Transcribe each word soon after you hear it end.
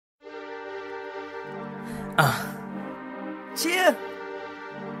Chill.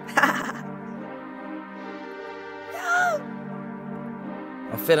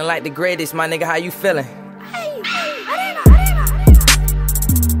 I'm feeling like the greatest, my nigga. How you feeling?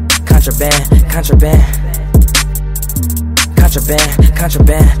 Contraband, contraband. Contraband,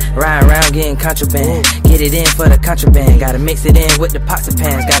 contraband, riding around getting contraband. Get it in for the contraband, gotta mix it in with the pots and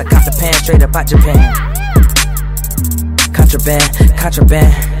pans. Gotta cop the pan straight up out Japan. Contraband,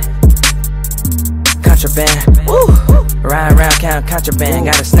 contraband, contraband. Woo! Riding around counting contraband.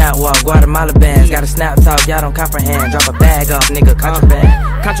 Gotta snap walk, Guatemala bands. Gotta snap talk, y'all don't comprehend. Drop a bag off, nigga,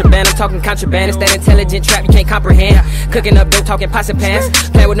 contraband. Contraband, I'm talking contraband. It's that intelligent trap you can't comprehend. Cooking up dope, talking pots and pans.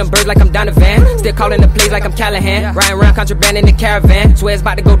 Playing with them birds like I'm Donovan. Still calling the plays like I'm Callahan. Riding around contraband in the caravan. Swear it's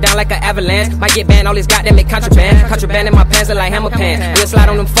about to go down like an avalanche. Might get banned, all this goddamn make contraband. Contraband in my pants look like hammer pants. We'll slide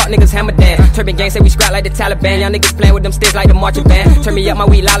on them fuck niggas hammer dance. Turban gang say we scrap like the Taliban. Y'all niggas playing with them sticks like the marching band. Turn me up my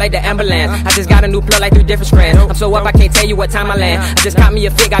weed loud like the ambulance. I just got a new plug like 3 different strands. I'm so up I can't tell you what time I land. I just caught me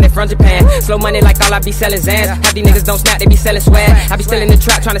a fit, got it from Japan. Slow money like all I be selling Zans. Half these niggas don't snap, they be selling swag. I be still in the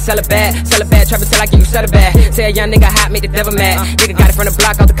trap trying to sell a bag. Sell a bag, trap until I get you sell a bag. Say a young nigga hot, make the devil mad. Nigga got it from the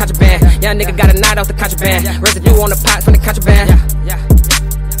block off the contraband. Young nigga got a knot off the contraband. Residue on the pot from the contraband.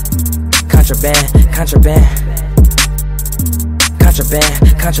 Contraband, contraband.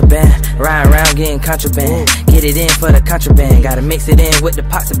 Contraband, contraband, riding around getting contraband. Get it in for the contraband, gotta mix it in with the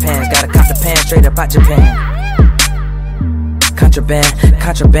pots and pans. Gotta cop the pan straight up out Japan. Contraband,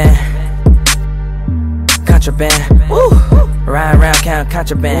 contraband, contraband. Woo! Riding around counting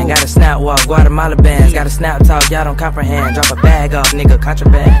contraband. Gotta snap walk, Guatemala bands. Gotta snap talk, y'all don't comprehend. Drop a bag off, nigga,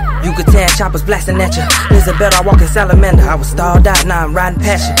 contraband. You could tell choppers blasting at ya. Isabella walking salamander. I was stalled out, now I'm riding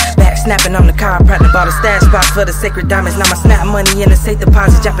passion. Back snapping on the chiropractor. Bought a stash spot for the sacred diamonds. Now my snap money in the safe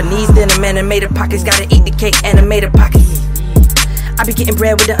deposit. Japanese denim, animated pockets. Gotta eat the cake, animated pockets. I be getting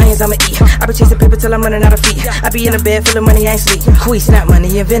bread with the onions I'ma eat. I be chasing paper till I'm running out of feet. I be in a bed full of money, I ain't sleep. Quice, snap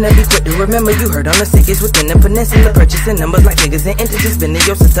money, inventor, be quick to remember. You heard on the sickest within the peninsula. Purchasing numbers like niggas and integers. Spending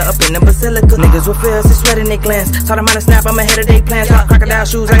your sister up in the basilica. Niggas will feel it's sweat in they glands. Taught them how to snap, I'm ahead of they plans. Hot crocodile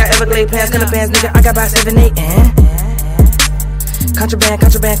shoes, I got Everglade plans. Color bands, nigga, I got by 7, 8 and contraband,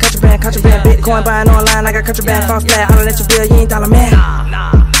 contraband, contraband, contraband. Bitcoin buying online, I got contraband. False flag, I'll let you bill, you ain't dollar man.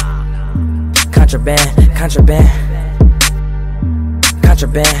 Contraband, contraband.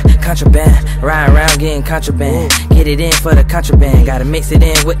 Contraband, contraband, riding around getting contraband. Get it in for the contraband, gotta mix it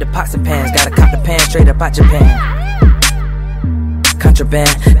in with the pots and pans. Gotta cop the pan straight up out Japan. Contraband,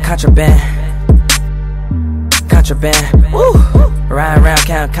 contraband, contraband. Woo! Riding around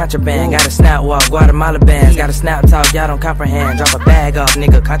counting contraband. Gotta snap walk, Guatemala bands. Gotta snap talk, y'all don't comprehend. Drop a bag off,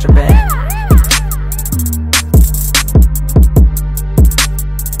 nigga, contraband.